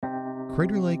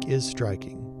Crater Lake is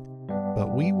striking,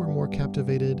 but we were more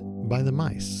captivated by the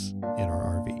mice in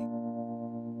our RV.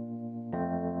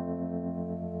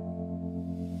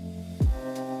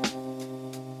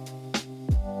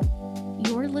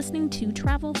 You're listening to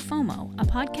Travel FOMO, a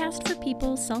podcast for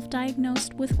people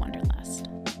self-diagnosed with wanderlust.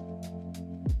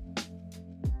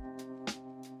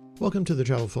 Welcome to the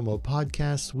Travel FOMO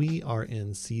podcast. We are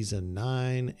in season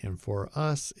 9, and for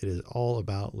us, it is all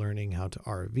about learning how to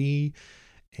RV,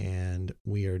 and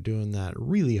we are doing that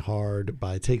really hard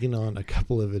by taking on a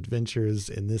couple of adventures.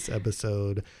 In this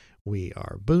episode, we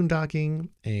are boondocking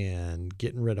and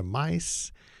getting rid of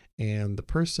mice, and the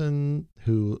person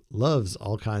who loves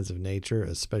all kinds of nature,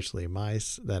 especially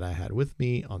mice, that I had with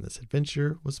me on this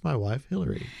adventure was my wife,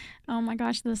 Hillary. Oh my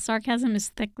gosh, the sarcasm is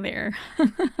thick there.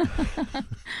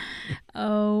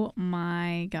 Oh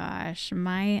my gosh.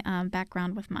 My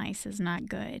background with mice is not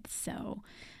good, so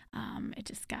it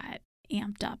just got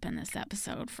amped up in this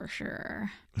episode for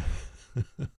sure.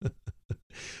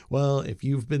 Well, if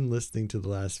you've been listening to the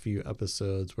last few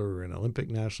episodes where we were in Olympic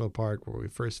National Park, where we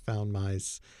first found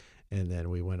mice, and then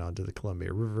we went on to the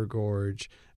Columbia River Gorge,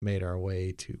 made our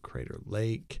way to Crater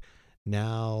Lake,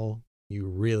 now you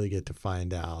really get to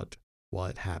find out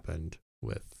what happened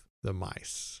with the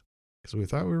mice. Because we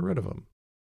thought we were rid of them,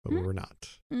 but we were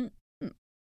not.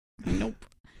 Nope.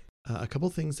 A couple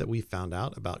things that we found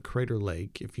out about Crater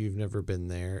Lake, if you've never been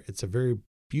there, it's a very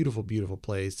beautiful, beautiful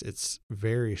place. It's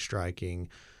very striking.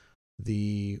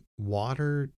 The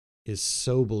water is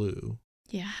so blue.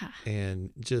 Yeah. And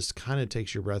just kind of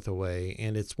takes your breath away.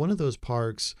 And it's one of those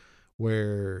parks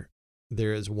where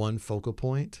there is one focal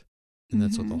point, and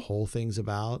that's what the whole thing's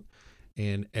about.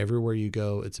 And everywhere you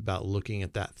go, it's about looking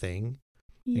at that thing.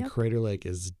 Yep. And Crater Lake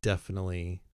is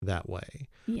definitely that way.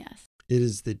 Yes. It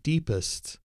is the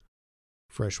deepest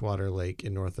freshwater lake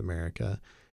in North America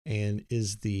and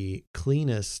is the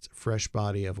cleanest fresh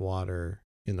body of water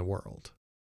in the world.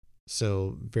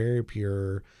 So very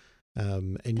pure.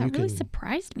 And that you really can,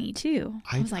 surprised me too.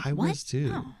 I was like, I what? was too.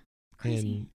 Oh,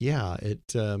 crazy. And yeah,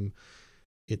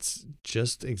 it's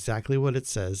just exactly what it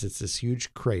says. It's this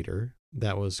huge crater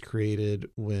that was created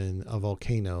when a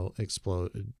volcano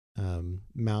exploded.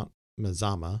 Mount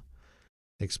Mazama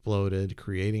exploded,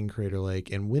 creating Crater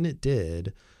Lake. And when it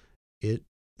did, it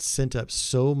sent up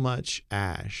so much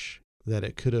ash that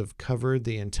it could have covered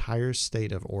the entire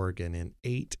state of Oregon in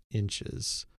 8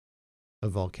 inches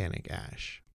of volcanic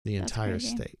ash. The That's entire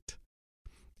crazy. state.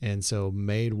 And so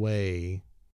made way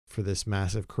for this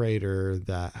massive crater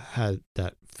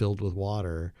that filled with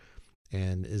water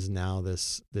and is now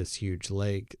this huge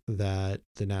lake that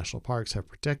the national parks have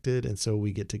protected. And so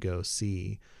we get to go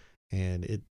see, and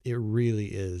it really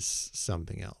is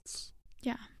something else.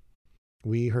 Yeah.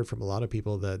 We heard from a lot of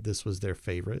people that this was their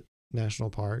favorite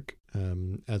national park.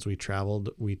 As we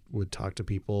traveled, we would talk to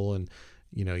people, and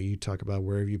you talk about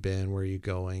where have you been, where are you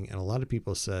going, and a lot of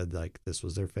people said like this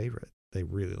was their favorite. They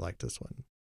really liked this one.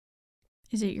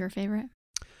 Is it your favorite?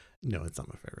 No, it's not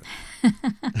my favorite.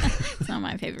 It's not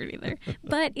my favorite either.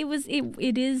 But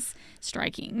it is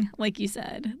striking, like you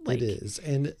said. It is.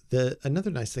 And another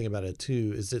nice thing about it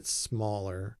too is it's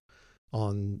smaller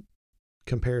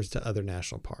compares to other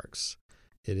national parks.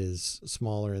 It is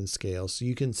smaller in scale, so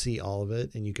you can see all of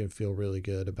it, and you can feel really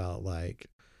good about like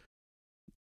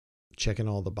checking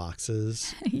all the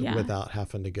boxes without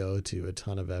having to go to a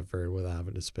ton of effort, without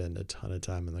having to spend a ton of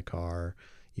time in the car.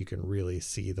 You can really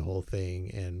see the whole thing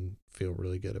and feel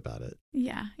really good about it.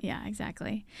 Yeah,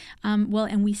 exactly. Well,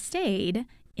 and we stayed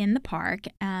in the park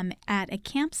at a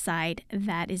campsite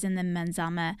that is in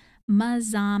the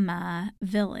Mazama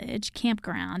Village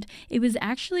campground. It was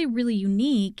actually really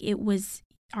unique.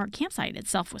 Our campsite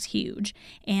itself was huge,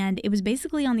 and it was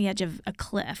basically on the edge of a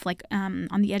cliff, like on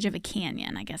the edge of a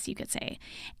canyon, I guess you could say.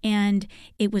 And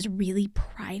it was really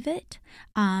private,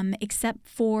 except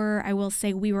for, I will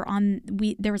say,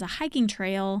 there was a hiking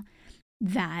trail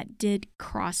that did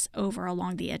cross over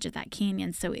along the edge of that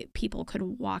canyon, so people could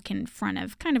walk in front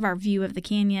of kind of our view of the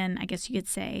canyon, I guess you could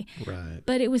say. Right.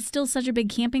 But it was still such a big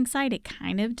camping site, it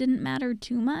kind of didn't matter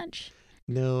too much.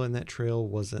 No, and that trail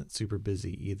wasn't super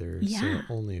busy either, Yeah. so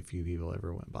only a few people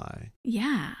ever went by.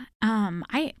 Yeah.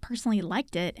 I personally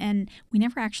liked it, and we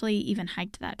never actually even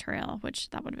hiked that trail, which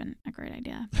that would have been a great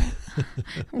idea. But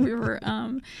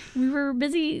we were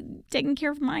busy taking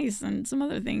care of mice and some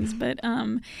other things, but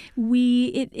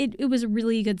it was a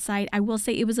really good site. I will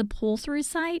say it was a pull-through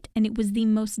site, and it was the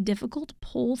most difficult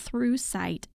pull-through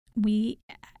site we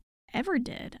ever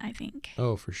did, I think.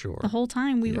 Oh, for sure. The whole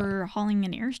time we were hauling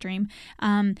an Airstream.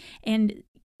 And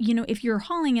if you're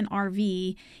hauling an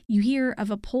RV, you hear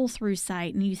of a pull-through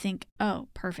site and you think, oh,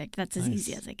 perfect, that's as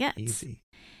easy as it gets. Easy.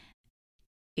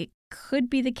 It could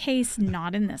be the case,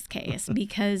 not in this case,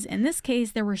 because in this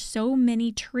case, there were so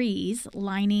many trees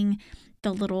lining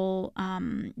the little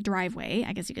driveway,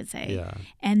 I guess you could say. Yeah.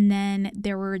 And then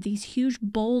there were these huge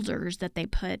boulders that they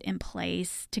put in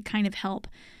place to kind of help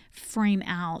frame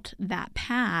out that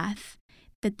path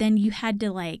that then you had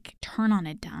to like turn on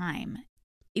a dime.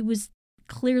 It was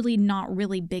clearly not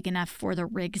really big enough for the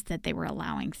rigs that they were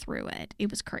allowing through it.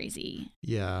 It was crazy.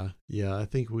 Yeah. I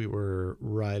think we were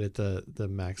right at the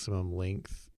maximum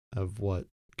length of what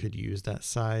could use that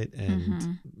site,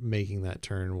 and making that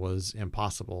turn was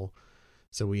impossible.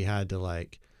 So we had to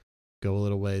like go a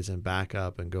little ways and back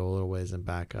up and go a little ways and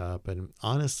back up. And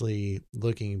honestly,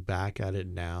 looking back at it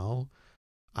now,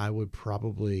 I would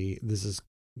probably, this is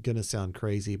going to sound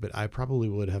crazy, but I probably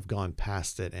would have gone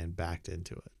past it and backed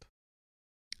into it.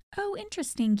 Oh,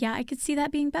 interesting. Yeah, I could see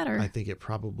that being better. I think it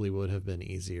probably would have been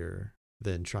easier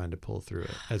than trying to pull through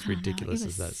it, as ridiculous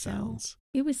as that sounds.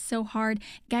 It was so hard.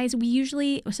 Guys,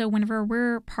 whenever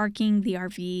we're parking the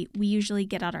RV, we usually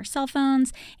get out our cell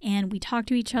phones and we talk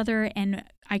to each other, and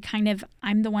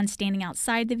I'm the one standing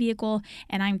outside the vehicle,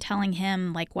 and I'm telling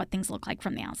him like what things look like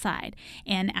from the outside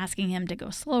and asking him to go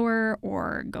slower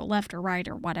or go left or right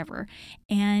or whatever.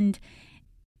 And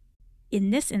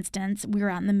in this instance, we were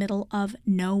out in the middle of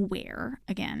nowhere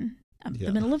again.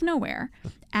 The middle of nowhere,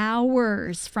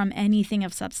 hours from anything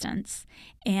of substance.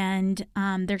 And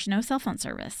there's no cell phone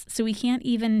service. So we can't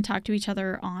even talk to each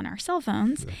other on our cell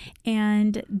phones. Right.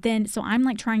 And then, so I'm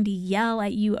like trying to yell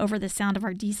at you over the sound of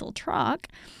our diesel truck.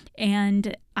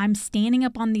 And I'm standing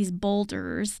up on these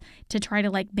boulders to try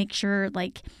to like make sure,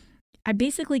 like, I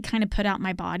basically kind of put out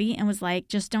my body and was like,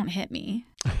 just don't hit me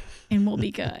and we'll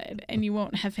be good. And you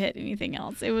won't have hit anything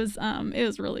else. It was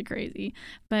really crazy.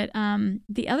 But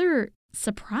the other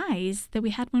surprise that we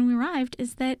had when we arrived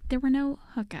is that there were no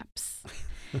hookups.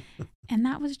 And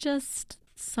that was just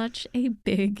such a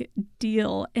big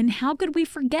deal. And how could we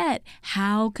forget?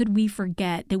 How could we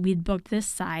forget that we'd booked this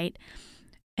site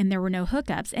and there were no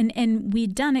hookups? And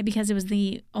we'd done it because it was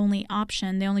the only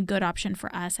good option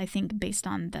for us, I think, based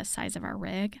on the size of our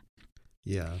rig.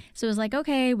 Yeah. So it was like,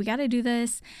 okay, we got to do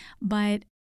this. But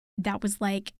that was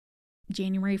like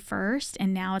January 1st,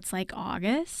 and now it's like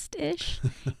August-ish.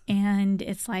 And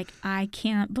it's like, I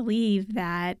can't believe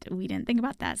that we didn't think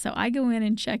about that. So I go in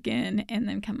and check in and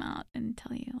then come out and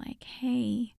tell you like,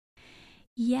 hey,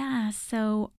 yeah,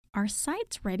 so our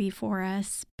site's ready for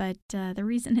us, but the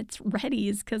reason it's ready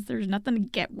is because there's nothing to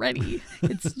get ready.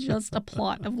 It's just a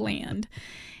plot of land.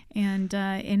 And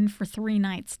in for 3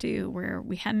 nights, too, where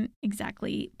we hadn't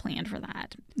exactly planned for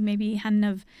that. Maybe hadn't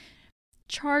have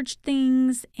charged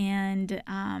things and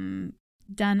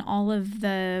done all of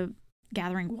the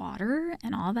gathering water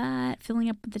and all that, filling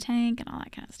up the tank and all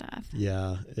that kind of stuff.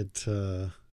 Yeah,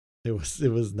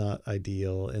 it was not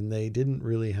ideal. And they didn't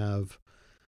really have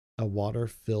a water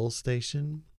fill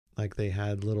station. Like they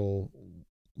had little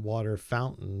water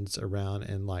fountains around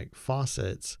and like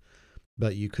faucets,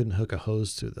 but you couldn't hook a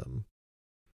hose to them.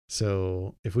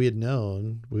 So if we had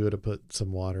known, we would have put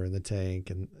some water in the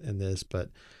tank and this, but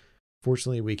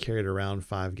fortunately we carried around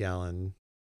 5-gallon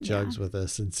jugs with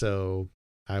us. And so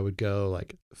I would go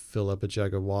like fill up a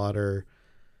jug of water,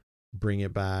 bring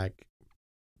it back,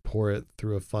 pour it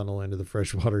through a funnel into the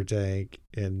freshwater tank.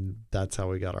 And that's how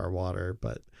we got our water.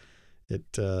 But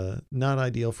it not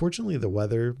ideal. Fortunately, the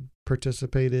weather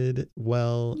participated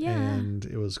well, and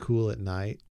it was cool at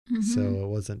night. So it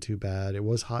wasn't too bad. It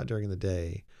was hot during the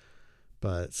day,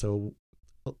 but so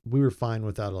we were fine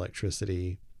without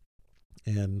electricity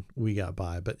and we got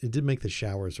by, but it did make the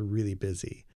showers really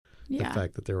busy. Yeah. The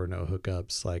fact that there were no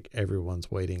hookups, like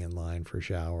everyone's waiting in line for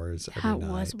showers every night.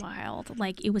 That was wild.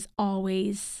 Like it was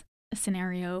always a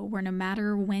scenario where no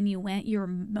matter when you went, you're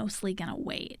mostly going to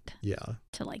wait. Yeah.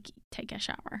 To like take a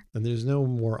shower. And there's no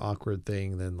more awkward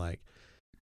thing than like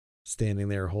standing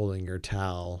there holding your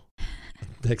towel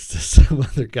next to some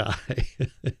other guy.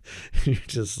 You're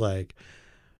just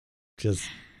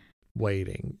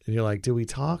waiting. And you're like, do we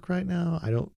talk right now? I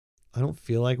don't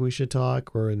feel like we should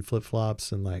talk. We're in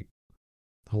flip-flops and like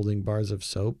holding bars of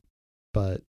soap,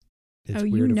 but it's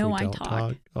weird if we don't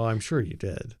talk. Oh, I'm sure you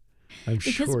did.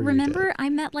 Because remember, I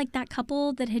met like that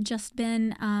couple that had just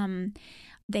been,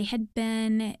 they had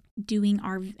been doing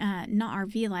not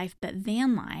RV life, but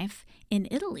van life in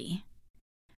Italy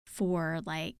for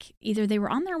like, either they were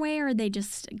on their way or they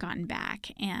just gotten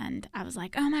back. And I was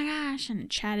like, oh my gosh, and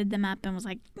chatted them up and was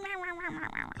like,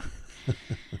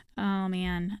 oh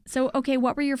man. So, okay,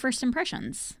 what were your first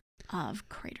impressions of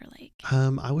Crater Lake?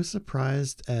 I was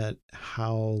surprised at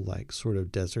how like sort of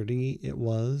deserty it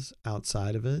was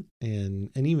outside of it, and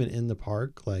even in the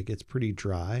park, like it's pretty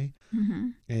dry. Mm-hmm.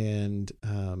 And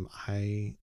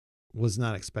I was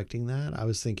not expecting that. I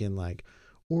was thinking like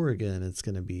Oregon, it's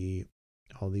going to be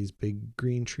all these big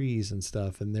green trees and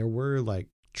stuff, and there were like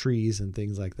trees and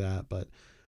things like that, but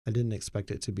I didn't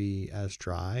expect it to be as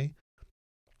dry.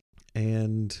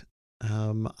 And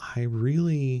I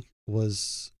really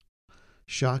was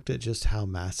shocked at just how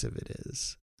massive it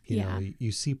is. You know,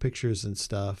 you see pictures and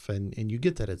stuff, and you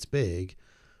get that it's big,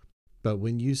 but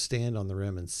when you stand on the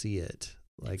rim and see it,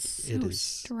 like it is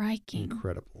striking,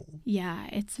 incredible. Yeah,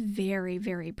 it's very,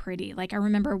 very pretty. Like I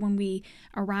remember when we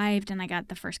arrived and I got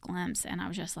the first glimpse, and I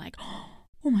was just like,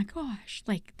 oh my gosh,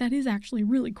 like that is actually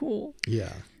really cool.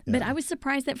 Yeah. But I was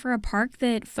surprised that for a park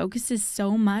that focuses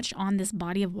so much on this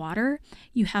body of water,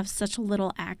 you have such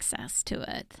little access to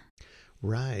it.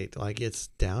 Right. Like it's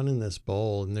down in this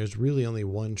bowl, and there's really only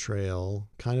one trail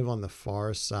kind of on the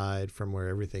far side from where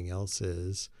everything else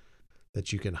is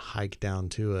that you can hike down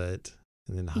to it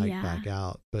and then hike back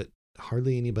out. But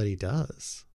hardly anybody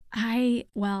does. I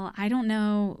don't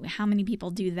know how many people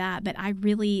do that, but I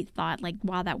really thought like,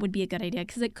 wow, that would be a good idea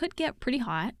because it could get pretty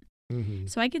hot. Mm-hmm.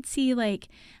 So I could see like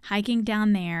hiking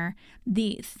down there.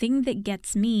 The thing that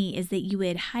gets me is that you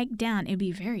would hike down. It would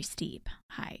be a very steep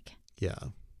hike. Yeah.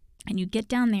 And you'd get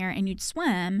down there and you'd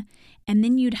swim, and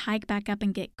then you'd hike back up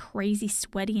and get crazy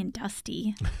sweaty and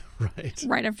dusty. Right.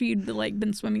 Right after you'd like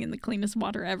been swimming in the cleanest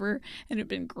water ever, and it'd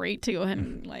been great to go ahead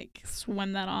and like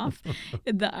swim that off.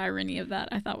 The irony of that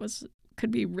I thought could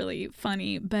be really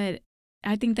funny, but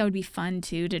I think that would be fun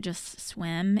too, to just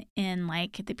swim in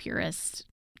like the purest,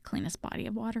 cleanest body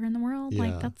of water in the world. Yeah.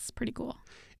 Like that's pretty cool.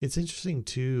 It's interesting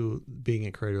too, being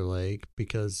at Crater Lake,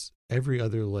 because every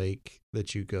other lake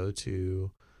that you go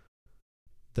to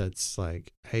that's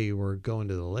like, hey, we're going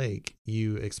to the lake,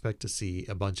 you expect to see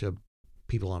a bunch of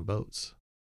people on boats.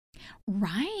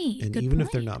 Right. And good even point.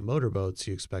 if they're not motorboats,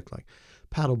 you expect like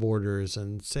paddleboarders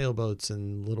and sailboats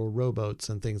and little rowboats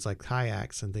and things like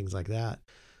kayaks and things like that.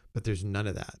 But there's none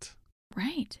of that.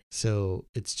 Right. So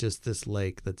it's just this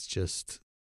lake that's just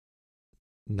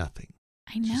nothing.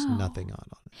 I know. Just nothing on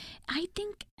it. I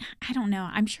think, I don't know,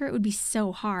 I'm sure it would be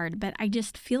so hard, but I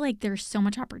just feel like there's so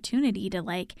much opportunity to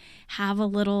like have a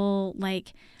little,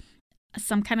 like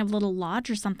some kind of little lodge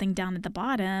or something down at the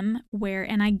bottom where,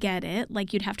 and I get it,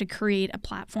 like you'd have to create a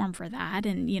platform for that.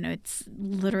 And, you know, it's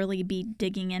literally be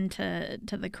digging into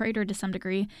the crater to some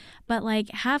degree, but like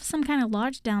have some kind of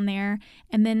lodge down there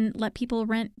and then let people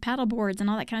rent paddle boards and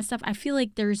all that kind of stuff. I feel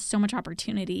like there's so much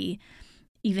opportunity.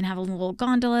 Even have a little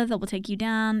gondola that will take you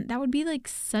down. That would be like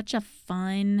such a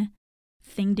fun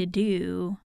thing to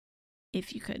do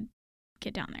if you could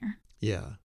get down there.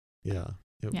 Yeah.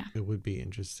 It would be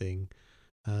interesting.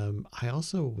 I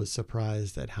also was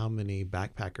surprised at how many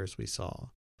backpackers we saw.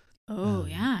 Oh,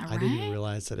 yeah, right? I didn't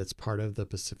realize that it's part of the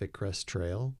Pacific Crest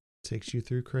Trail. Takes you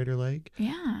through Crater Lake.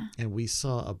 Yeah. And we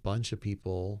saw a bunch of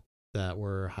people that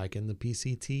were hiking the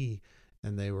PCT,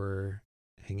 and they were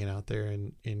hanging out there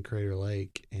in Crater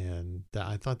Lake, and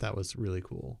I thought that was really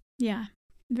cool. Yeah,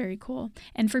 very cool.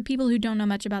 And for people who don't know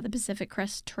much about the Pacific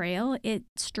Crest Trail, it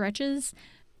stretches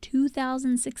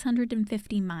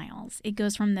 2,650 miles. It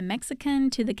goes from the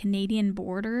Mexican to the Canadian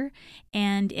border,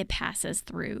 and it passes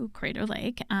through Crater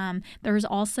Lake. There's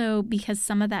also, because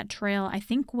some of that trail, I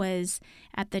think, was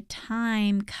at the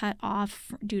time cut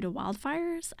off due to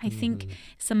wildfires, I think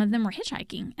some of them were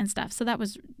hitchhiking and stuff. So that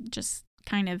was just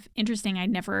kind of interesting.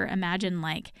 I'd never imagined,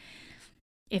 like,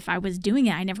 if I was doing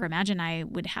it, I never imagined I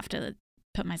would have to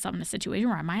put myself in a situation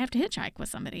where I might have to hitchhike with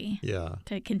somebody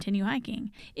to continue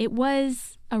hiking. It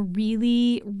was a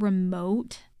really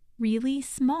remote, really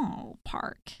small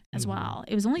park as well.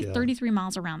 It was only 33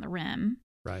 miles around the rim.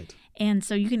 Right. And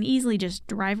so you can easily just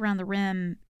drive around the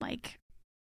rim like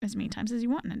as many times as you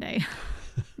want in a day.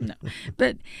 No,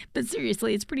 but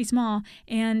seriously, it's pretty small.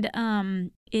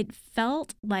 And it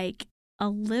felt like a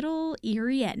little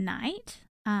eerie at night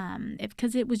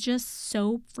because it was just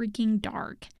so freaking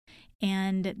dark.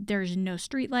 And there's no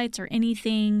streetlights or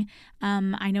anything.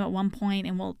 I know at one point,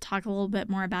 and we'll talk a little bit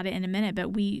more about it in a minute, but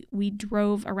we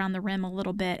drove around the rim a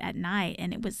little bit at night,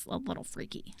 and it was a little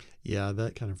freaky. Yeah,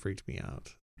 that kind of freaked me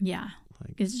out. Yeah,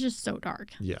 it's just so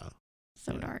dark. Yeah.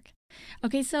 So dark.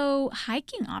 Okay, so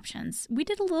hiking options. We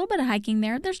did a little bit of hiking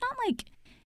there. There's not like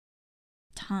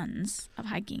tons of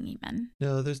hiking even.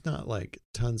 No, there's not like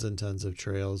tons and tons of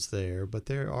trails there, but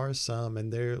there are some,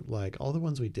 and they're like all the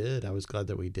ones we did, I was glad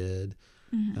that we did.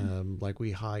 Like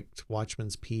we hiked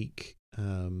Watchman's Peak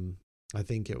I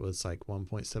think it was like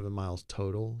 1.7 miles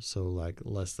total. So like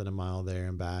less than a mile there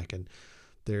and back. And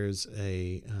there's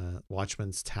a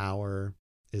Watchman's Tower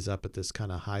is up at this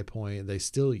kind of high point. They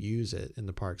still use it in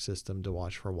the park system to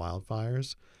watch for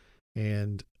wildfires.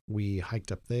 And we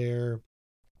hiked up there.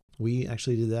 We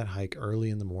actually did that hike early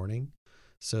in the morning.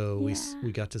 So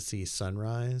we got to see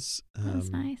sunrise, That was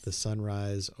nice. the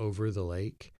sunrise over the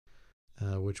lake,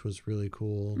 which was really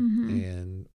cool, Mm-hmm.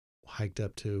 and hiked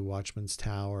up to Watchman's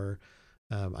Tower.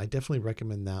 I definitely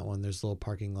recommend that one. There's a little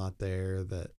parking lot there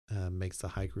that makes the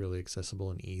hike really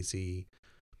accessible and easy.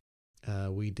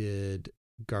 We did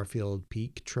Garfield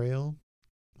Peak Trail.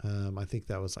 I think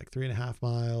that was like 3.5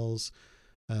 miles.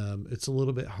 It's a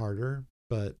little bit harder,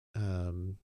 but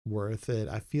worth it.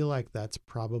 I feel like that's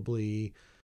probably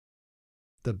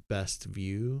the best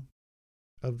view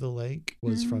of the lake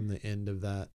was from the end of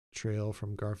that trail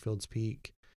from Garfield's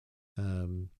Peak.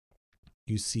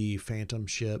 You see Phantom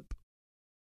Ship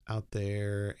out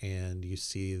there, and you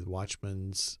see the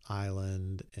Watchman's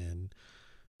Island, and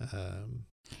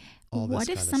all this What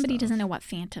if kind of somebody stuff. doesn't know what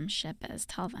Phantom Ship is?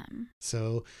 Tell them.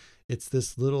 So it's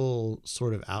this little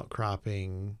sort of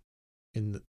outcropping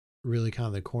in really kind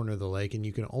of the corner of the lake, and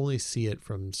you can only see it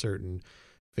from certain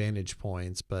vantage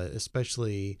points, but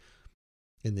especially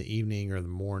in the evening or the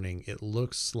morning, it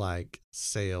looks like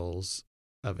sails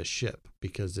of a ship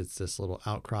because it's this little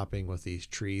outcropping with these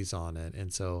trees on it.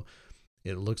 And so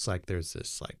it looks like there's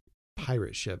this like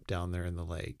pirate ship down there in the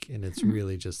lake, and it's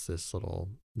really just this little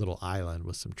island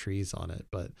with some trees on it.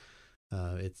 But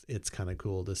it's kind of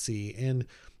cool to see, and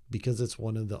because it's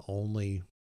one of the only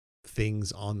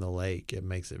things on the lake, it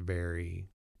makes it very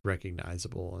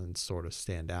recognizable and sort of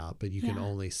stand out. But you can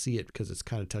only see it because it's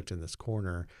kind of tucked in this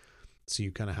corner, so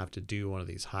you kind of have to do one of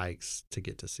these hikes to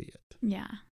get to see it. Yeah.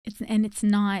 It's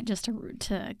not, just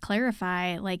to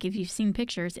clarify, like if you've seen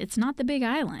pictures, it's not the big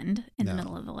island in the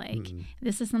middle of the lake. Mm-mm.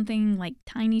 This is something like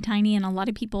tiny, and a lot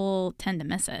of people tend to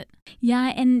miss it.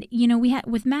 Yeah, and we had,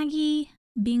 with Maggie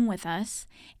being with us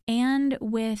and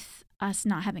with us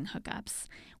not having hookups,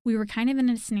 we were kind of in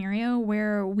a scenario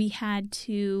where we had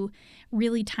to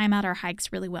really time out our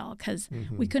hikes really well because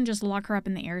we couldn't just lock her up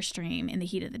in the Airstream in the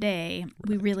heat of the day. Right.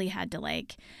 We really had to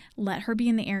like let her be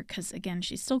in the air because, again,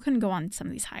 she still couldn't go on some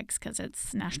of these hikes because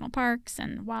it's national parks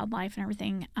and wildlife and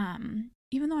everything.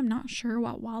 Even though I'm not sure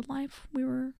what wildlife we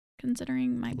were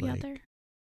considering might be out there.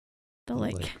 The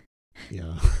lake.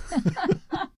 Yeah.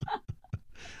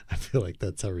 I feel like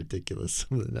that's how ridiculous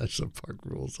some of the national park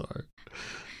rules are.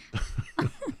 Oh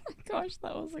my gosh,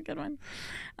 that was a good one.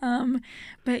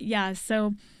 But yeah,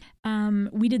 so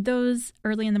we did those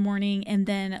early in the morning, and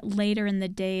then later in the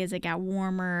day as it got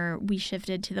warmer, we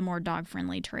shifted to the more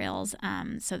dog-friendly trails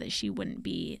so that she wouldn't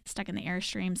be stuck in the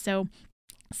Airstream. So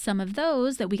some of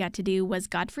those that we got to do was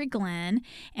Godfrey Glen,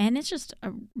 and it's just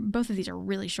both of these are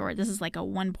really short. This is like a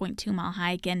 1.2 mile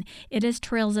hike, and it is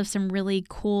trails of some really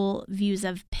cool views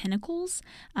of pinnacles,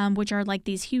 which are like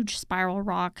these huge spiral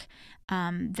rock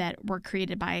that were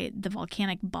created by the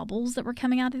volcanic bubbles that were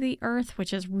coming out of the earth,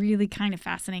 which is really kind of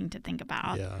fascinating to think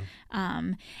about. Yeah.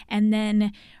 And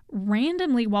then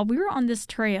randomly, while we were on this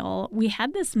trail, we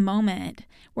had this moment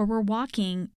where we're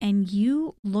walking and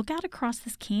you look out across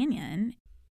this canyon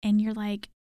and you're like,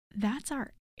 that's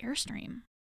our Airstream.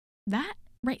 That,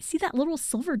 right, see that little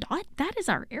silver dot? That is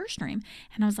our Airstream.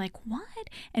 And I was like, what?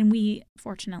 And we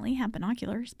fortunately have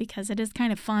binoculars because it is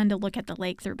kind of fun to look at the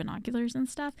lake through binoculars and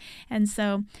stuff. And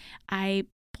so I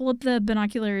pull up the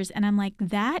binoculars and I'm like,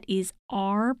 that is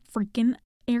our freaking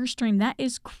Airstream. That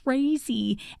is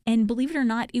crazy. And believe it or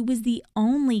not, it was the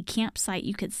only campsite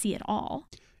you could see at all.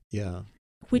 Yeah.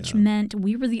 Which meant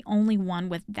we were the only one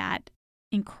with that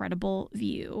incredible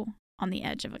view on the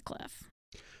edge of a cliff.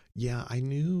 Yeah, I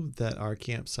knew that our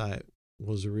campsite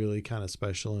was really kind of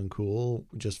special and cool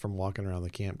just from walking around the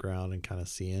campground and kind of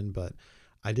seeing, but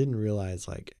I didn't realize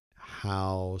like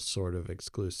how sort of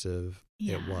exclusive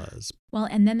it was. Well,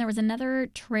 and then there was another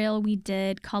trail we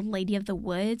did called Lady of the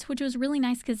Woods, which was really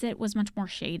nice because it was much more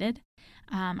shaded.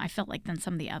 I felt like than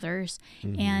some of the others.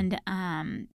 And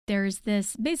there's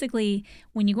this, basically,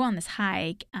 when you go on this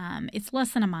hike, it's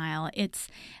less than a mile. It's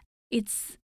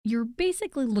you're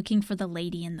basically looking for the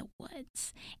lady in the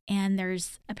woods. And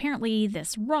there's apparently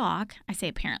this rock. I say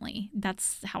apparently.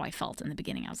 That's how I felt in the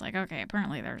beginning. I was like, okay,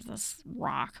 apparently there's this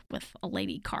rock with a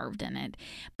lady carved in it.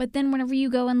 But then whenever you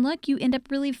go and look, you end up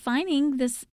really finding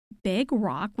this big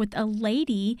rock with a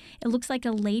lady. It looks like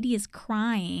a lady is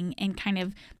crying and kind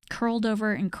of curled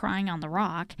over and crying on the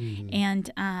rock.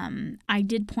 And I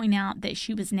did point out that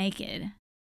she was naked.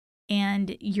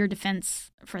 And your defense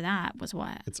for that was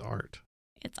what? It's art.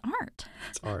 It's art.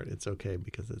 It's art. It's okay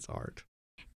because it's art.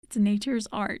 It's nature's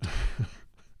art.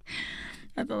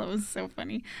 I thought that was so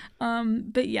funny.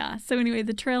 But yeah, so anyway,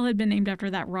 the trail had been named after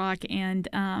that rock. And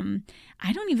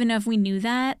I don't even know if we knew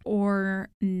that or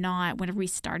not whenever we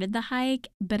started the hike.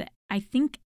 But I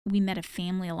think we met a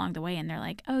family along the way and they're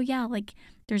like, oh, yeah, like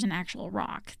there's an actual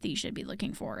rock that you should be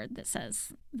looking for that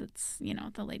says that's,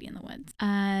 the Lady in the Woods.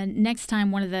 Next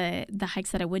time, one of the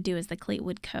hikes that I would do is the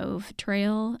Claywood Cove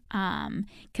Trail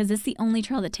because it's the only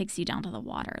trail that takes you down to the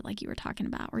water like you were talking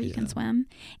about where you can swim.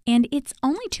 And it's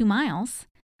only 2 miles.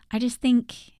 I just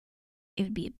think it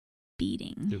would be a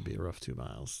beating. It would be a rough 2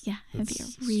 miles. Yeah, it would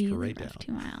be a really rough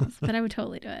 2 miles. But I would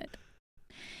totally do it.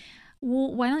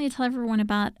 Well, why don't you tell everyone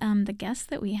about the guests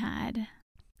that we had?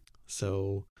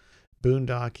 So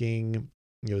boondocking,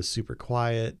 it was super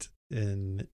quiet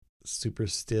and super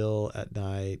still at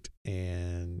night.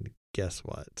 And guess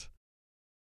what?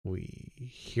 We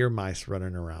hear mice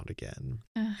running around again.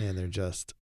 And they're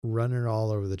just running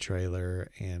all over the trailer.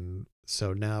 And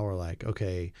so now we're like,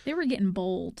 okay. They were getting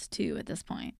bold too at this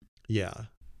point. Yeah.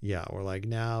 We're like,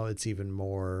 now it's even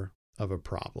more of a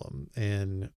problem.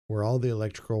 And where all the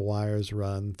electrical wires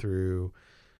run through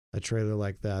a trailer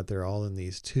like that, they're all in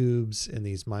these tubes, and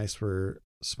these mice were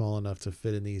small enough to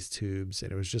fit in these tubes.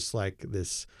 And it was just like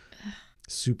this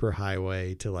super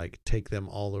highway to like take them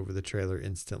all over the trailer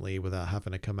instantly without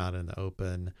having to come out in the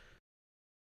open.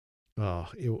 Oh,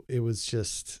 it was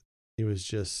just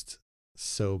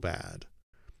so bad.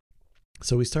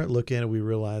 So we start looking and we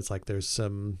realize like there's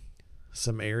some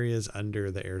areas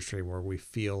under the Airstream where we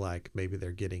feel like maybe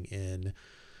they're getting in.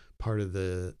 Part of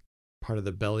the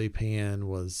belly pan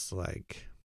was like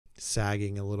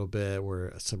sagging a little bit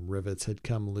where some rivets had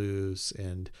come loose,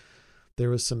 and there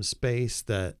was some space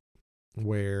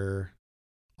where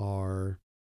our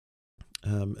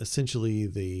essentially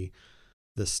the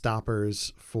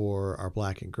stoppers for our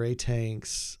black and gray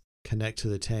tanks connect to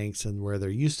the tanks, and where there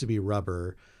used to be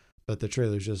rubber, but the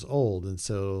trailer's just old, and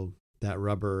so that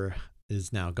rubber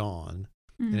is now gone.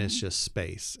 And it's just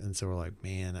space. And so we're like,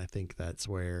 man, I think that's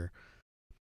where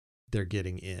they're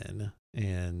getting in.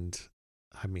 And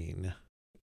I mean,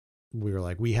 we were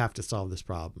like, we have to solve this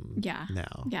problem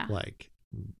now. Yeah. Like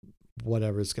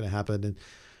whatever's going to happen. And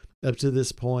up to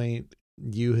this point,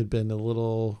 you had been a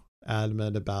little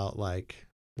adamant about like,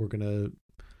 we're going to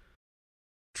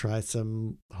try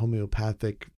some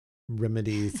homeopathic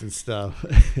remedies and stuff.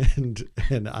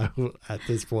 and I, at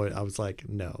this point, I was like,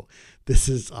 no, this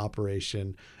is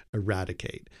Operation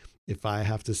Eradicate. If I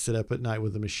have to sit up at night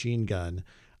with a machine gun,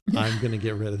 I'm going to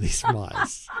get rid of these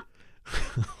mice.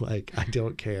 Like, I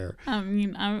don't care. I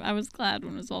mean, I was glad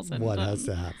when it was all said and done. What has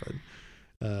to happen?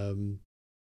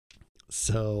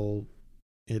 So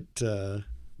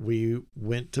we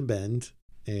went to Bend,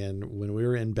 and when we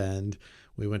were in Bend,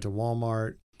 we went to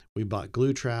Walmart. We bought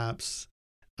glue traps.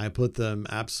 I put them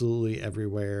absolutely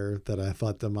everywhere that I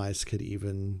thought the mice could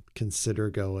even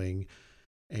consider going.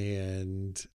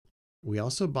 And we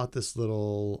also bought this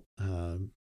little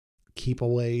keep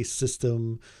away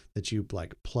system that you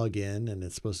like plug in, and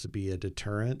it's supposed to be a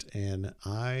deterrent. And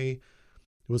I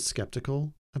was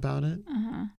skeptical about it.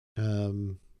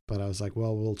 But I was like,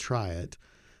 well, we'll try it.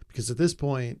 Because at this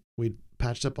point, we'd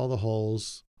patched up all the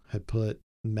holes, had put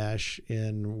mesh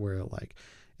in where like,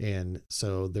 and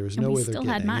so there was no way they're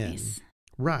getting in.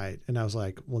 Right. And I was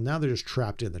like, well, now they're just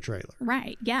trapped in the trailer.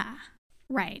 Right. Yeah.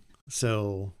 Right.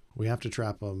 So we have to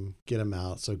trap them, get them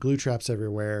out. So glue traps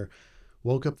everywhere.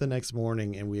 Woke up the next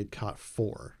morning and we had caught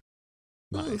 4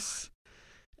 mice.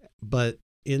 But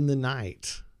in the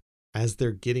night, as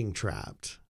they're getting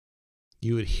trapped,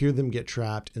 you would hear them get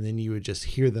trapped, and then you would just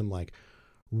hear them like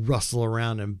rustle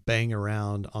around and bang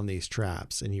around on these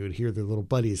traps, and you would hear their little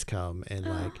buddies come, and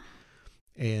like,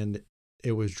 and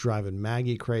it was driving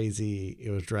Maggie crazy. It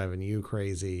was driving you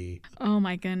crazy. Oh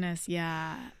my goodness.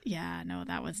 Yeah. Yeah. No,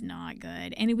 that was not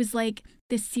good. And it was like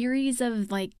this series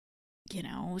of like,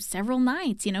 several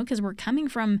nights, because we're coming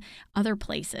from other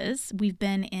places. We've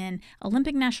been in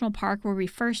Olympic National Park where we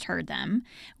first heard them.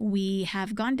 We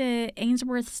have gone to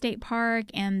Ainsworth State Park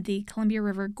and the Columbia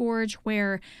River Gorge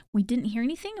where we didn't hear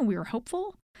anything and we were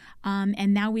hopeful.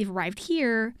 And now we've arrived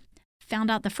here,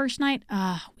 found out the first night,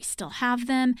 we still have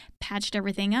them, patched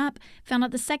everything up, found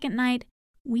out the second night,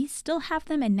 we still have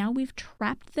them, and now we've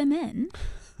trapped them in.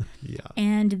 Yeah.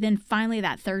 And then finally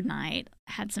that third night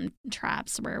had some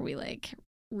traps where we like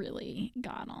really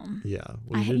got them. Yeah.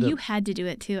 You had to do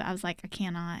it too. I was like, I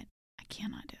cannot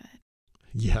do it.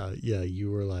 Yeah. Yeah. You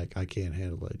were like, I can't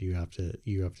handle it. You have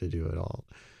to do it all.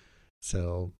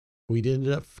 So we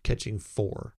ended up catching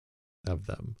 4 of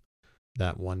them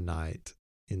that one night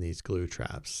in these glue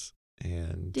traps.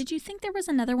 And did you think there was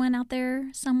another one out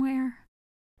there somewhere?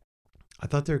 I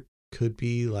thought there could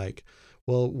be like,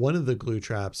 well, one of the glue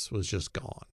traps was just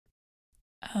gone.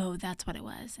 Oh, that's what it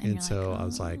was. And so I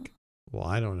was like, well,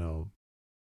 I don't know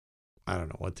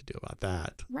what to do about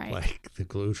that. Right. Like the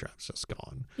glue trap's just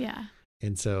gone. Yeah.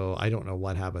 And so I don't know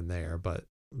what happened there, but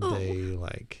they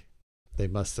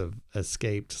must have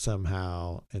escaped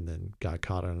somehow and then got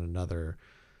caught on another,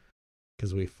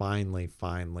 because we finally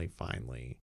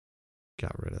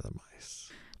got rid of the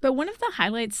mice. But one of the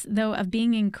highlights, though, of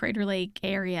being in Crater Lake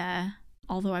area,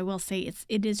 although I will say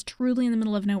it is truly in the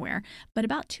middle of nowhere, but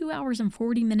about 2 hours and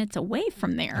 40 minutes away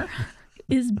from there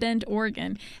is Bend,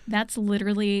 Oregon. That's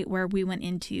literally where we went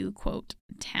into, quote,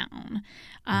 town.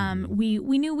 We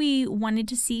knew we wanted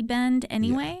to see Bend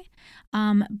anyway,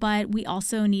 but we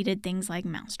also needed things like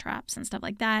mouse traps and stuff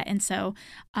like that. And so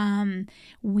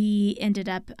we ended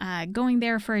up going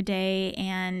there for a day,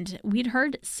 and we'd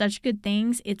heard such good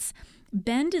things.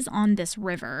 Bend is on this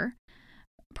river,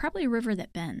 probably a river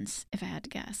that bends, if I had to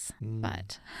guess.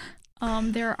 But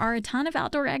there are a ton of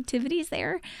outdoor activities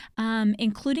there,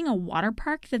 including a water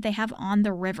park that they have on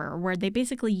the river, where they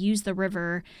basically use the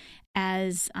river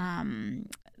as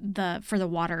for the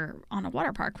water on a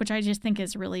water park, which I just think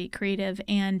is really creative.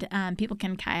 And people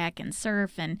can kayak and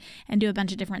surf and do a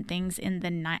bunch of different things in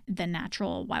the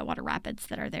natural whitewater rapids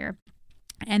that are there.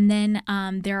 And then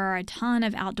there are a ton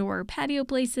of outdoor patio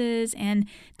places, and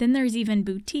then there's even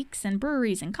boutiques and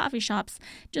breweries and coffee shops,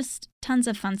 just tons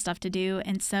of fun stuff to do.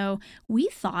 And so we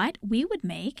thought we would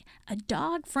make a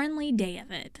dog-friendly day of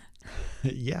it.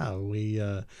 Yeah,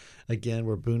 we're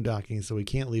boondocking, so we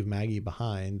can't leave Maggie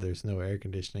behind. There's no air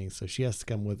conditioning, so she has to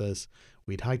come with us.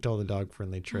 We'd hiked all the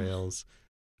dog-friendly trails,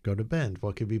 go to Bend.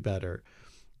 What could be better?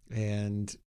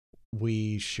 And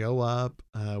we show up.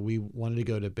 We wanted to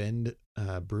go to Bend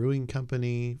Brewing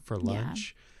Company for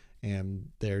lunch, and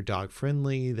they're dog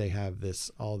friendly. They have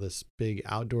all this big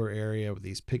outdoor area with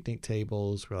these picnic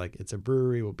tables where like it's a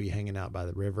brewery. We'll be hanging out by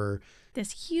the river.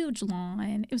 This huge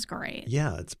lawn. It was great.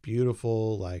 Yeah, it's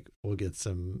beautiful. Like we'll get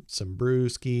some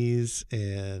brewskis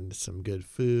and some good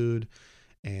food,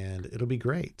 and it'll be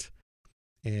great.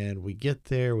 And we get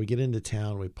there, we get into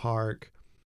town, we park,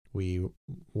 we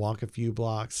walk a few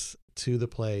blocks to the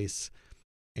place,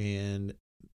 and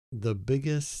the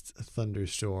biggest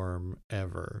thunderstorm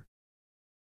ever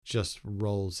just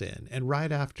rolls in. And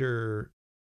right after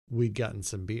we'd gotten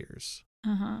some beers.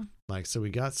 Like, so we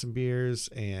got some beers,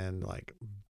 and like,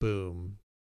 boom,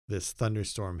 this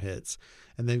thunderstorm hits.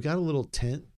 And they've got a little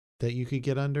tent that you could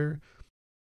get under,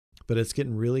 but it's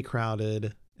getting really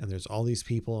crowded. And there's all these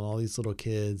people and all these little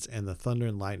kids, and the thunder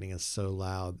and lightning is so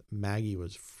loud. Maggie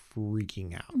was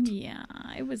freaking out. Yeah,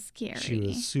 it was scary. She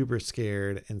was super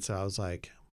scared. And so I was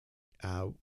like,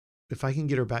 if I can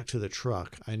get her back to the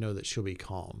truck, I know that she'll be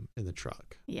calm in the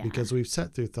truck. Yeah. Because we've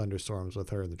sat through thunderstorms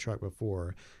with her in the truck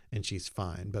before, and she's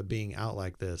fine. But being out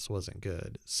like this wasn't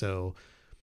good. So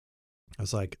I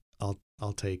was like,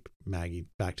 I'll take Maggie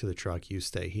back to the truck. You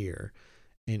stay here.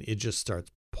 And it just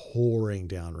starts pouring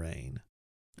down rain.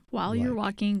 While you're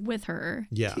walking with her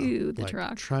to the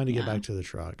truck. Trying to get back to the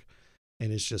truck.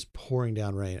 And it's just pouring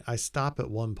down rain. I stop at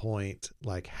one point,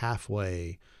 like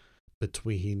halfway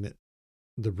between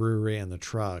the brewery and the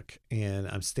truck, and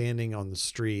I'm standing on the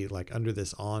street, like under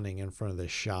this awning in front of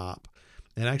this shop,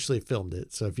 and I actually filmed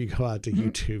it. So if you go out to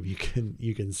YouTube,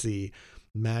 you can see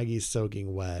Maggie's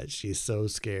soaking wet. She's so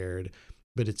scared,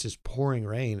 but it's just pouring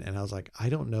rain. And I was like, I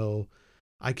don't know.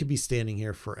 I could be standing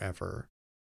here forever.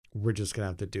 We're just going to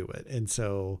have to do it. And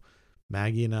so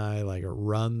Maggie and I like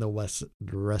run the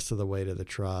rest of the way to the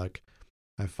truck.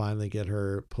 I finally get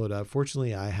her put up.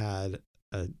 Fortunately, I had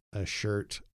a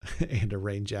shirt and a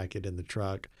rain jacket in the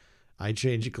truck. I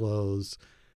change clothes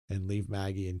and leave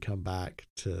Maggie and come back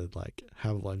to like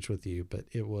have lunch with you. But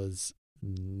it was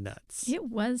nuts. It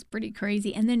was pretty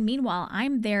crazy. And then meanwhile,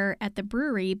 I'm there at the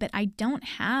brewery, but I don't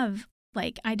have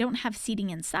seating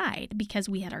inside because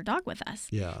we had our dog with us.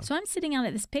 Yeah. So I'm sitting out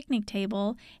at this picnic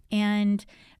table, and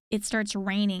it starts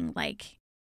raining like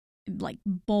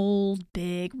bold,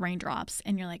 big raindrops.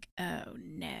 And you're like, oh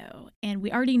no. And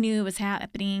we already knew it was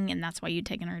happening, and that's why you'd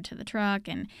taken her to the truck.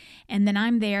 And then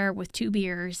I'm there with 2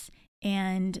 beers,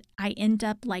 and I end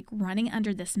up like running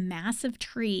under this massive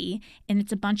tree, and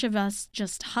it's a bunch of us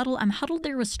just huddled. I'm huddled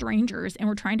there with strangers, and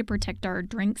we're trying to protect our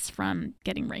drinks from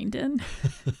getting rained in.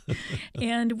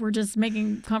 And we're just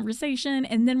making conversation.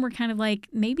 And then we're kind of like,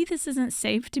 maybe this isn't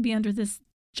safe to be under this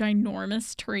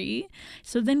ginormous tree.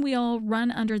 So then we all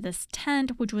run under this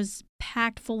tent, which was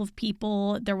packed full of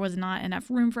people. There was not enough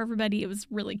room for everybody. It was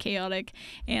really chaotic.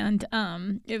 And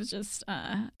it was just,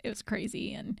 it was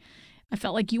crazy. And I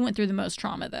felt like you went through the most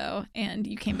trauma though, and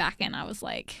you came back and I was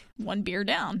like 1 beer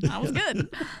down. I was good.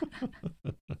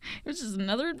 It was just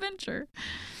another adventure.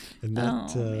 And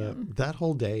that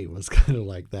whole day was kind of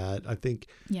like that. I think,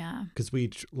 yeah, because we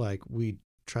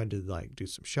tried to like do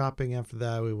some shopping after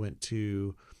that. We went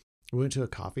to a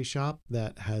coffee shop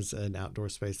that has an outdoor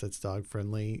space that's dog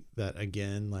friendly. That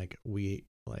again, like we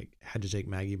had to take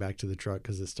Maggie back to the truck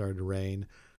because it started to rain.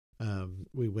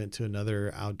 We went to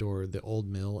another outdoor, the Old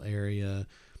Mill area.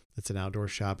 It's an outdoor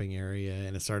shopping area,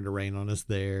 and it started to rain on us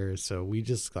there. So we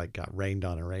just like got rained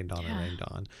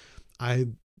on. I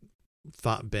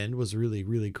thought Bend was really,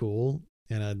 really cool,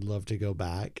 and I'd love to go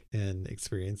back and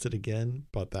experience it again.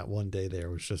 But that one day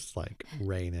there was just like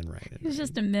rain and rain. It was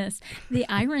just a miss. The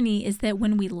irony is that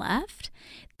when we left,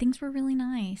 things were really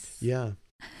nice. Yeah.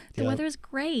 The weather was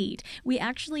great. We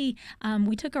actually,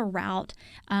 we took a route,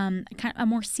 kind of a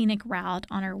more scenic route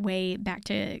on our way back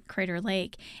to Crater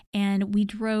Lake, and we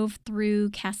drove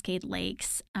through Cascade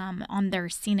Lakes on their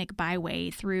scenic byway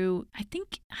through, I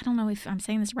don't know if I'm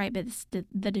saying this right, but it's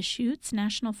the Deschutes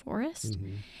National Forest.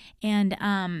 Mm-hmm.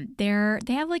 And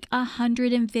they have like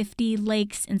 150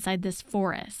 lakes inside this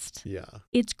forest. Yeah.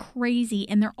 It's crazy,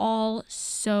 and they're all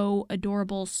so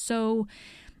adorable, so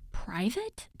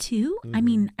private too. Mm-hmm. I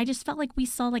mean, I just felt like we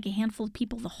saw like a handful of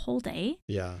people the whole day.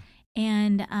 Yeah.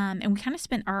 And we kind of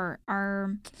spent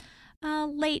our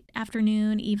late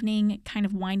afternoon, evening kind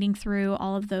of winding through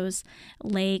all of those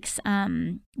lakes.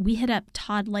 We hit up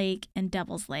Todd Lake and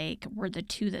Devil's Lake were the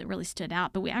two that really stood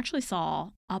out, but we actually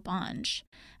saw a bunch.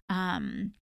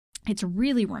 It's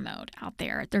really remote out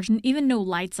there. There's even no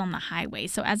lights on the highway.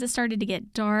 So as it started to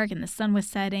get dark and the sun was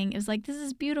setting, it was like, this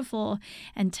is beautiful,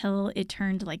 until it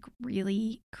turned like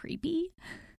really creepy.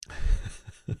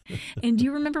 And do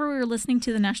you remember we were listening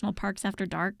to the National Parks After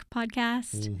Dark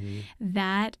podcast? Mm-hmm.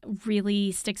 That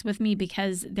really sticks with me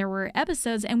because there were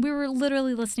episodes, and we were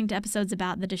literally listening to episodes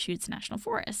about the Deschutes National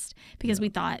Forest because we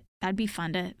thought that'd be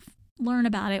fun to learn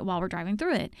about it while we're driving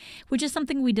through it, which is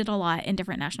something we did a lot in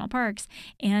different national parks,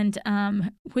 and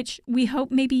which we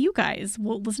hope maybe you guys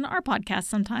will listen to our podcast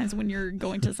sometimes when you're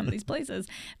going to some of these places.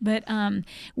 But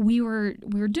we were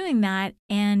doing that,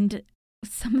 and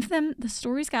some of them, the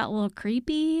stories got a little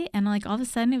creepy, and like all of a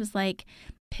sudden it was like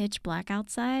pitch black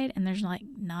outside and there's like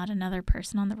not another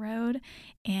person on the road,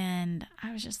 and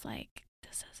I was just like,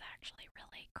 this is actually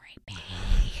really creepy.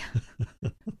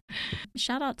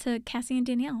 Shout out to Cassie and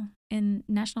Danielle in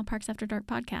National Parks After Dark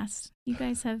podcast. You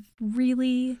guys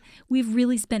we've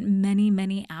really spent many,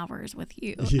 many hours with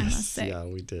you. Yes, I must say. Yeah,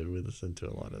 we did. We listened to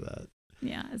a lot of that.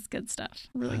 Yeah, it's good stuff.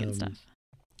 Really good stuff.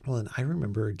 Well, and I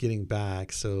remember getting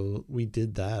back, so we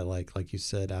did that, like you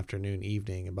said, afternoon,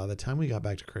 evening, and by the time we got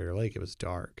back to Crater Lake, it was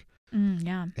dark.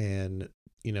 Yeah. And,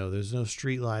 there's no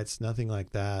street lights, nothing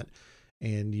like that,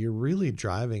 and you're really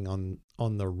driving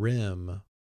on the rim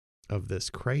of this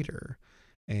crater,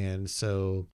 and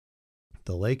so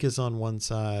the lake is on one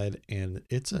side, and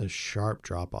it's a sharp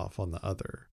drop off on the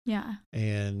other. Yeah.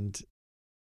 And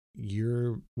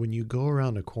when you go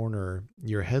around a corner,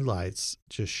 your headlights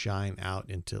just shine out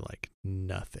into like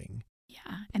nothing.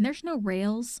 Yeah. And there's no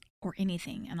rails or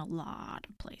anything in a lot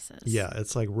of places. Yeah.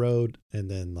 It's like road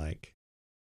and then like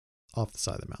off the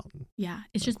side of the mountain. Yeah.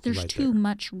 It's like just, there's right too there.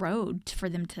 much road for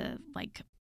them to like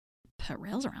put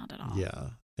rails around it all. Yeah.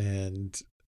 And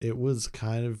it was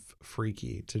kind of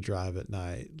freaky to drive at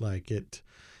night. Like it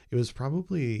was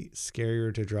probably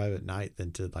scarier to drive at night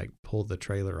than to like pull the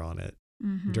trailer on it.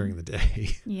 Mm-hmm. During the day.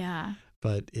 Yeah.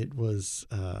 But it was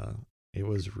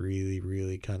really,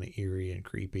 really kind of eerie and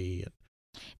creepy.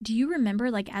 Do you remember,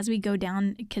 like, as we go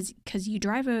down, because you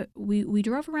we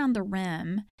drove around the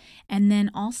rim, and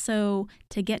then also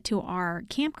to get to our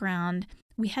campground,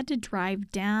 we had to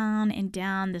drive down and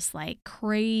down this like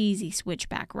crazy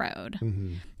switchback road.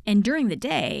 Mm-hmm. And during the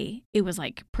day, it was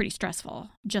like pretty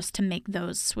stressful just to make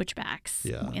those switchbacks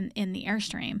in the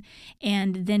Airstream.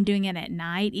 And then doing it at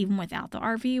night, even without the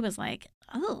RV, was like,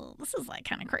 oh, this is like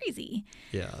kind of crazy.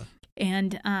 Yeah.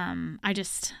 And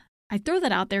I throw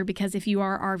that out there because if you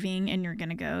are RVing and you're going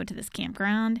to go to this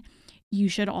campground, you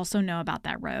should also know about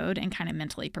that road and kind of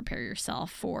mentally prepare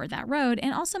yourself for that road,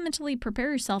 and also mentally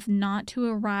prepare yourself not to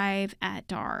arrive at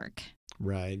dark.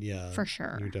 Right. Yeah. For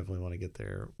sure. You definitely want to get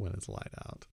there when it's light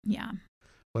out. Yeah.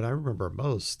 What I remember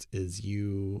most is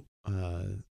you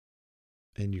and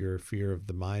your fear of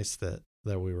the mice that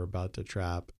we were about to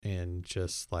trap, and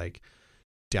just like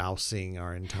dousing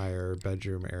our entire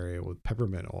bedroom area with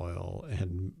peppermint oil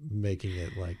and making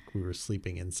it like we were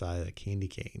sleeping inside a candy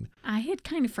cane. I had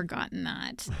kind of forgotten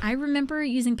that. I remember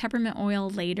using peppermint oil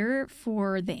later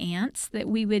for the ants that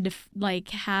we would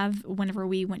like have whenever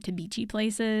we went to beachy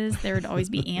places. There would always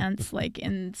be ants like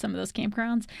in some of those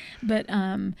campgrounds. But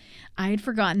I had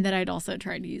forgotten that I'd also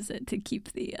tried to use it to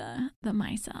keep the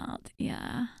mice out.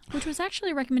 Yeah. Which was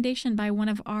actually a recommendation by one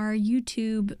of our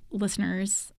YouTube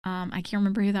listeners. I can't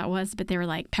remember who that was, but they were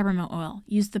like, peppermint oil.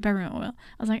 Use the peppermint oil.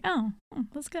 I was like, oh,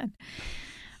 that's good.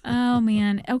 Oh,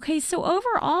 man. Okay, so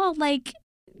overall, like,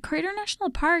 Crater National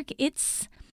Park, it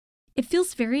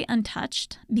feels very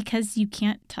untouched because you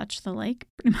can't touch the lake,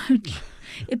 pretty much.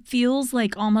 It feels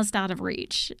like almost out of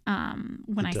reach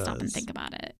when I stop and think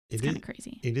about it. It's kind of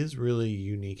crazy. It is really a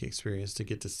unique experience to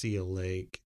get to see a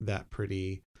lake that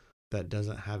pretty, that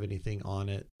doesn't have anything on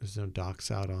it. There's no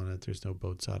docks out on it. There's no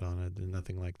boats out on it. There's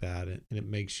nothing like that. And it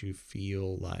makes you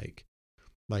feel like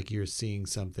you're seeing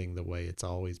something the way it's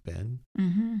always been.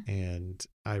 Mm-hmm. And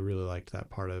I really liked that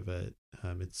part of it.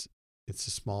 It's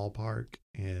a small park,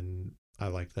 and I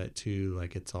like that too.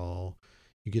 Like it's all,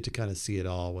 you get to kind of see it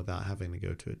all without having to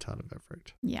go to a ton of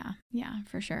effort. Yeah,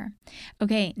 for sure.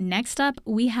 Okay, next up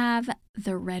we have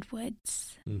the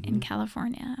Redwoods in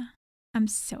California. I'm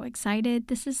so excited.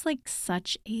 This is like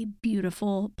such a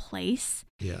beautiful place.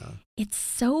 Yeah.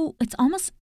 It's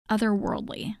almost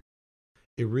otherworldly.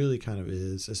 It really kind of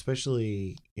is,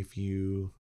 especially if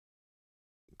you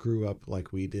grew up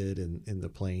like we did in the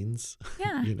plains.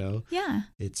 Yeah. You know? Yeah.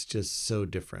 It's just so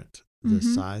different. The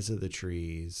size of the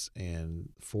trees and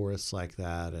forests like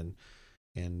that, and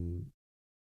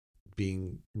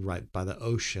being right by the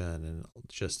ocean, and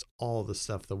just all the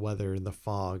stuff, the weather and the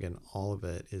fog and all of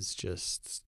it is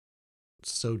just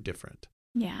so different.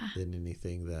 Yeah. Than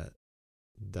anything that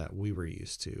we were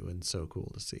used to, and so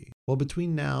cool to see. Well,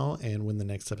 between now and when the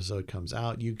next episode comes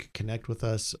out, you can connect with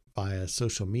us via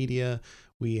social media.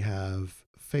 We have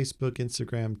Facebook,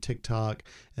 Instagram, TikTok,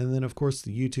 and then of course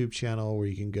the YouTube channel where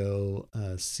you can go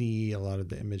see a lot of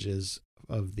the images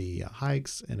of the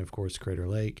hikes, and of course Crater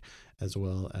Lake, as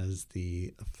well as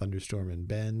the thunderstorm in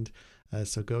Bend.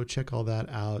 So go check all that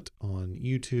out on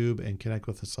YouTube and connect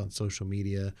with us on social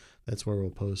media. That's where we'll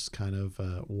post kind of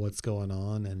what's going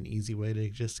on, and an easy way to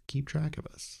just keep track of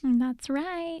us. That's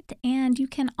right. And you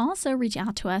can also reach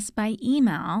out to us by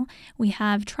email. We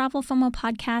have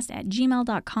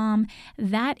travelfomopodcast@gmail.com.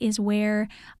 That is where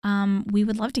we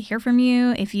would love to hear from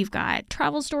you. If you've got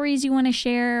travel stories you want to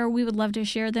share, we would love to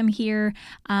share them here.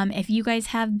 If you guys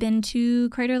have been to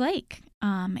Crater Lake,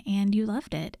 and you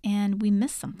loved it and we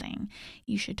missed something,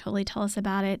 you should totally tell us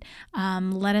about it.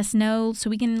 Let us know so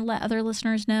we can let other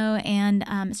listeners know, and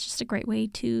it's just a great way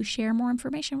to share more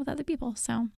information with other people.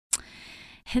 So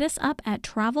hit us up at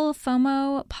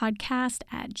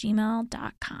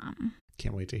travelfomopodcast@gmail.com.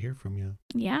 Can't wait to hear from you.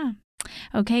 Yeah.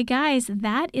 Okay, guys,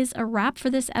 that is a wrap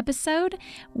for this episode.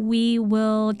 We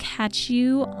will catch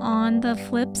you on the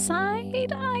flip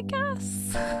side, I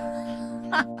guess.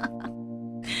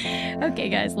 Okay,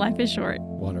 guys, life is short.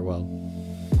 Water well.